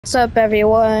What's up,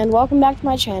 everyone? Welcome back to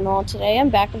my channel. Today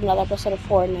I'm back with another episode of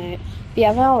Fortnite. If you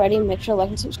haven't already, make sure to like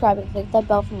and subscribe and click that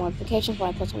bell for more notifications when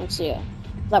I post my next video.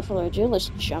 Without further ado, let's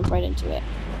jump right into it.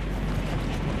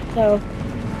 So,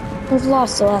 we've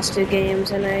lost the last two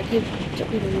games, and I keep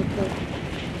deleting the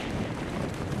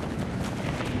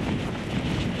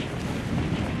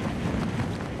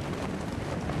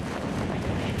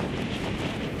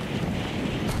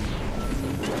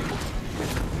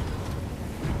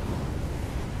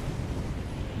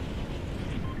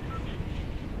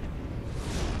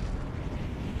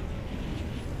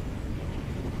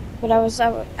But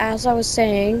as I was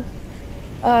saying,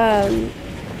 um,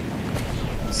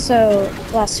 so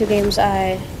last two games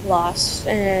I lost,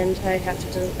 and I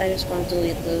just want to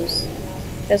delete those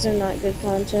because they're not good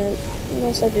content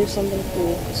unless I do something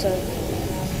cool. So,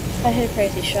 if I hit a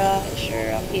crazy shot,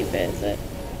 sure I'll keep it, but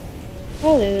if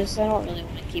I lose, I don't really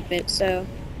want to keep it. So,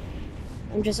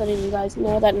 I'm just letting you guys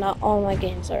know that not all my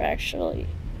games are actually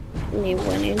me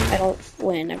winning. I don't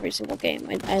win every single game.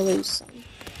 I lose some.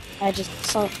 I just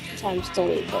sometimes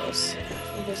delete those.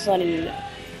 I'm just letting you know.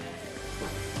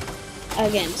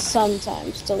 Again,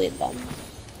 sometimes delete them.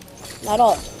 Not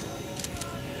all of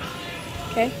them.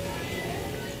 Okay?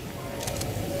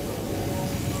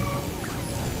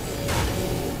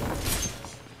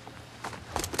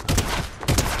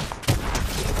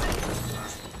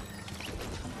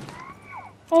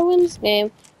 If I win this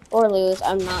game or lose,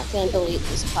 I'm not gonna delete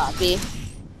this copy.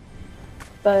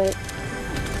 But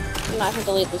I'm not gonna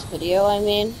delete this video, I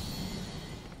mean.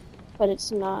 But it's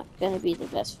not gonna be the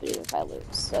best video if I lose.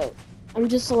 So I'm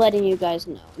just letting you guys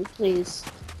know. And please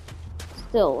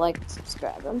still like and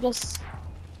subscribe. I'm just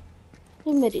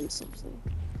admitting something.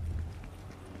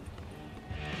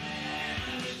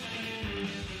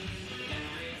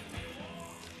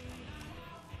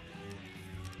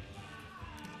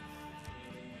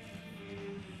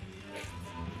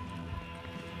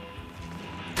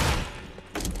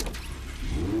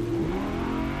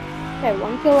 Okay,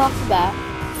 one kill off the bat.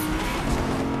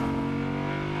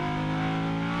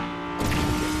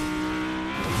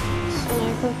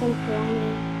 Sniper can kill me.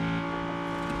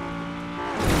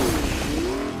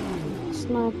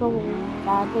 Sniper will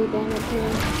badly damage me.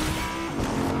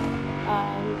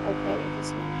 I'm okay with the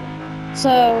sniper.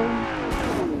 So,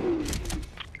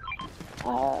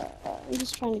 I'm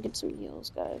just trying to get some heals,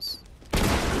 guys.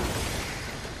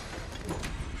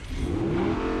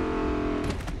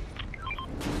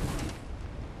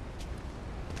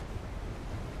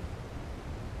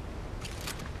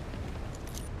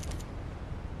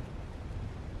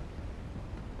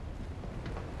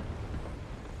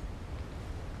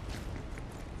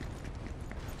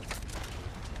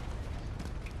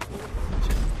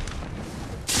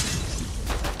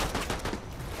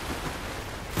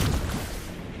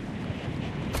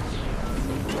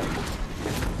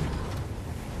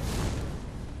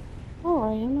 Oh,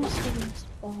 I am not in this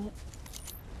spot.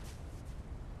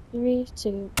 3,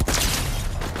 2.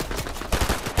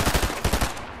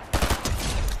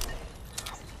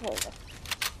 There we go.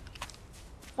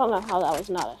 Don't know how that was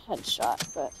not a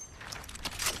headshot, but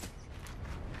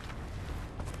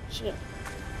should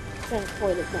have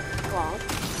avoided that long.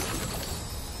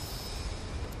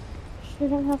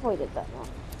 Shouldn't have waited that long.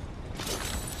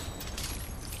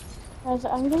 Guys,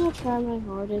 I'm gonna try my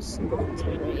hardest not to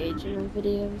rage in my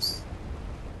videos.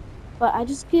 But I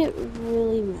just get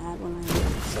really mad when I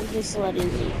lose. I'm just letting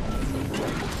you know.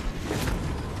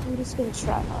 I'm just gonna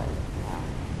try hard now.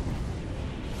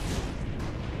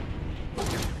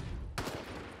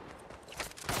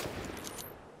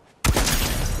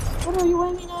 What are you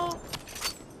aiming at?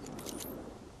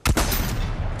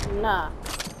 Nah.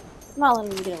 I'm not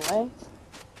letting you get away.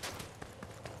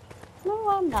 No,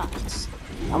 I'm not.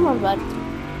 I'm a buddy.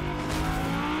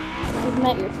 You've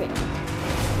met your fate.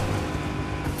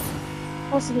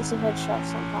 Also gets a headshot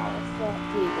somehow with the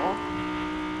eagle.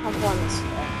 I've won this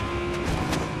today.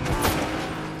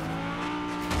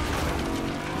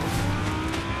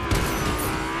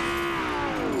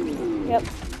 Yep.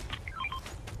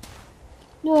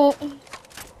 Knew it.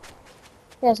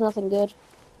 He has nothing good.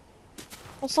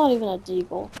 That's not even a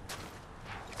deagle.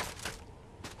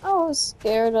 I was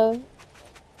scared of...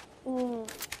 I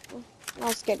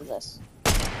was scared of this.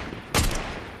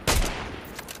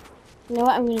 You know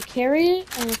what? I'm gonna carry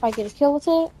it, and if I get a kill with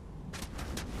it,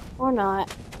 or not,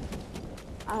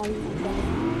 I'm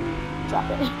gonna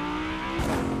drop it.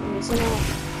 I'm just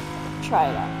gonna try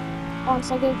it out.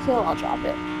 Once I get a kill, I'll drop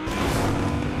it.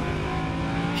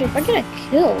 Actually, if I get a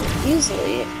kill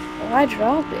easily, why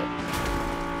drop it?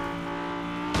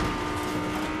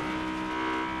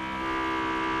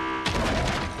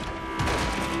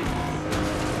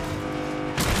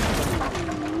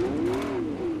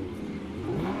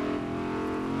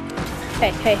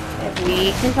 Hey,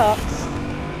 we can talk.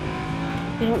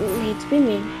 You don't need to be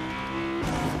mean.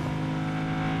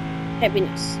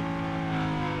 Happiness.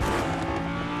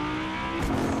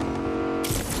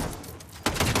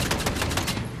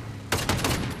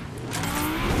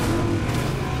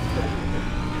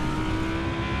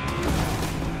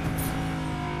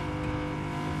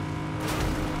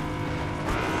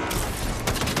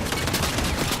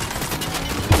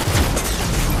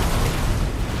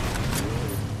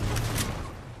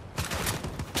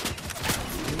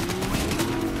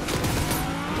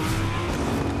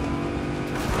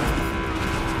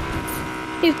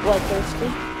 He's bloodthirsty.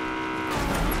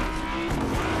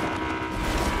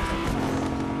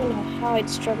 I don't know how I'd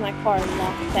strip my car and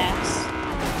walk fast.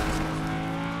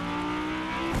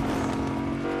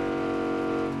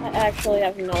 I actually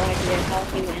have no idea how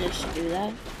he managed to do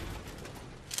that.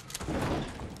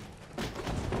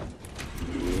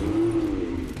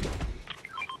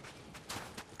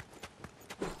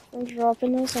 I'm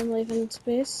dropping this, I'm leaving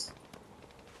space.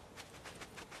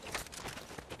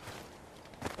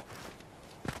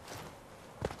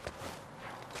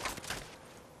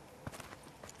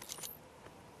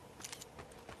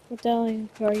 Medallion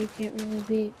car you can't really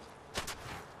beat.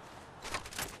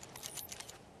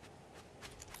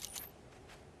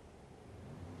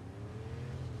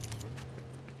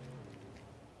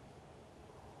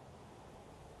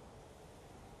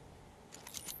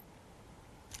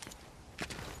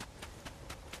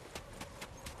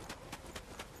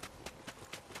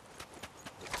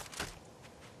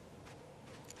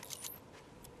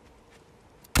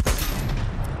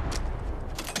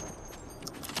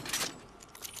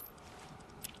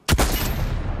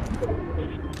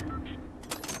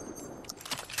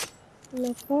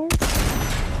 No car?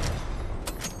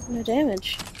 No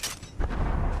damage.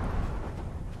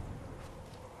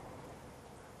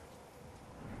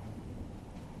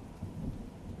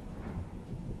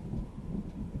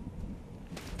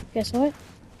 Guess what?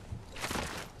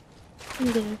 I'm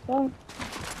getting a car.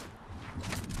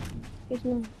 He's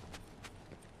not.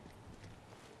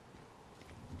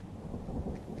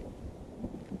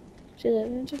 See the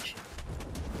advantage?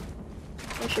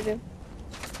 I should do.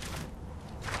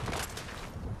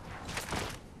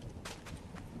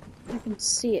 I can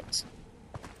see it.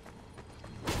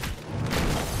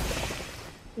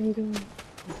 I'm going to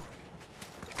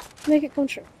make it come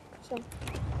true. So,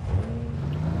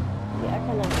 yeah, I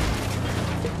kind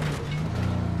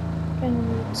of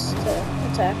needs to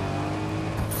attack.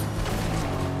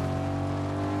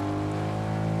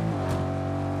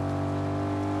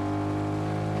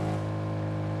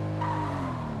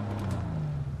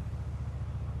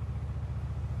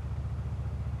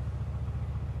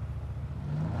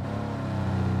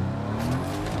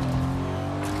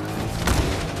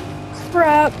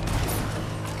 Crap!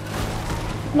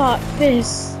 Not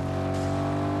this.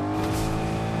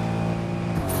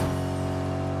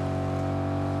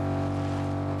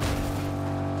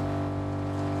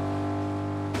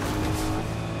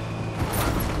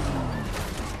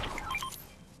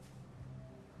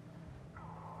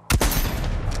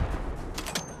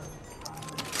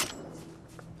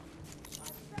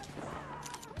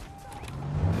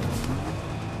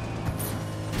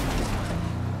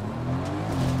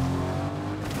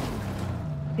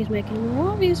 He's making it more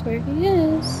obvious where he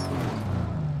is.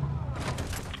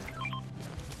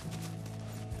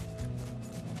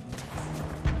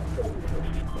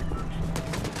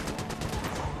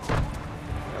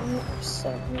 So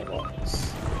it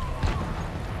was.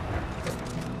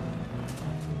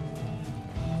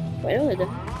 Wait a minute.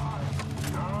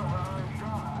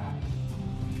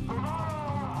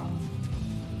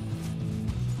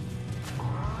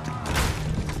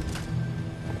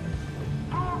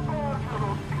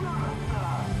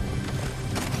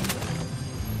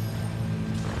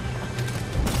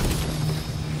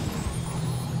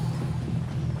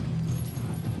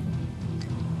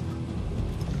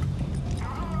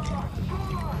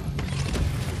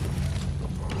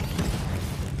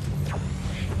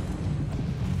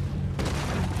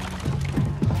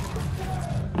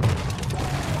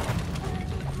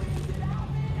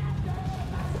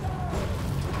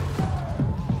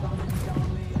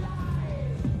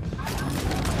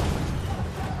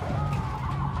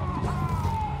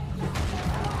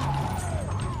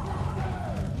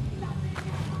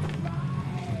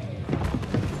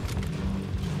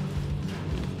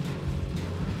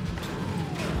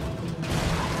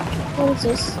 What is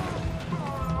this?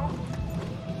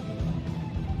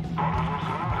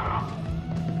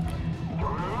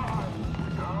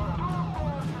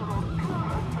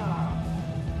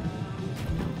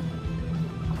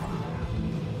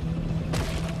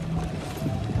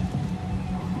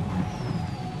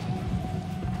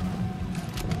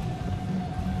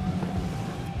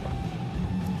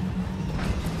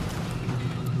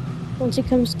 once he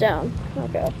comes down.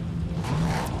 Okay.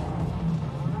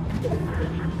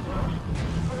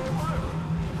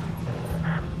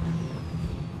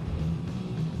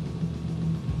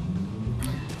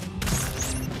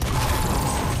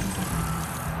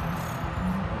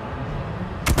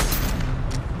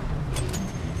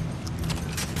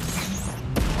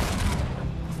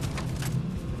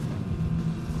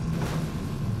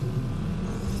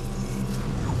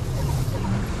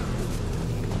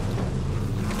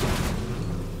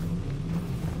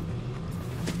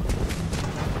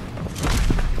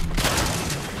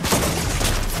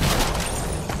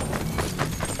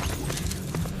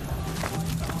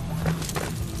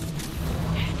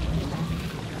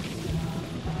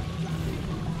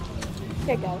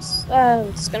 Okay guys,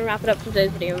 that's gonna wrap it up for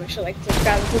today's video. Make sure to like,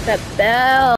 subscribe, and hit that bell.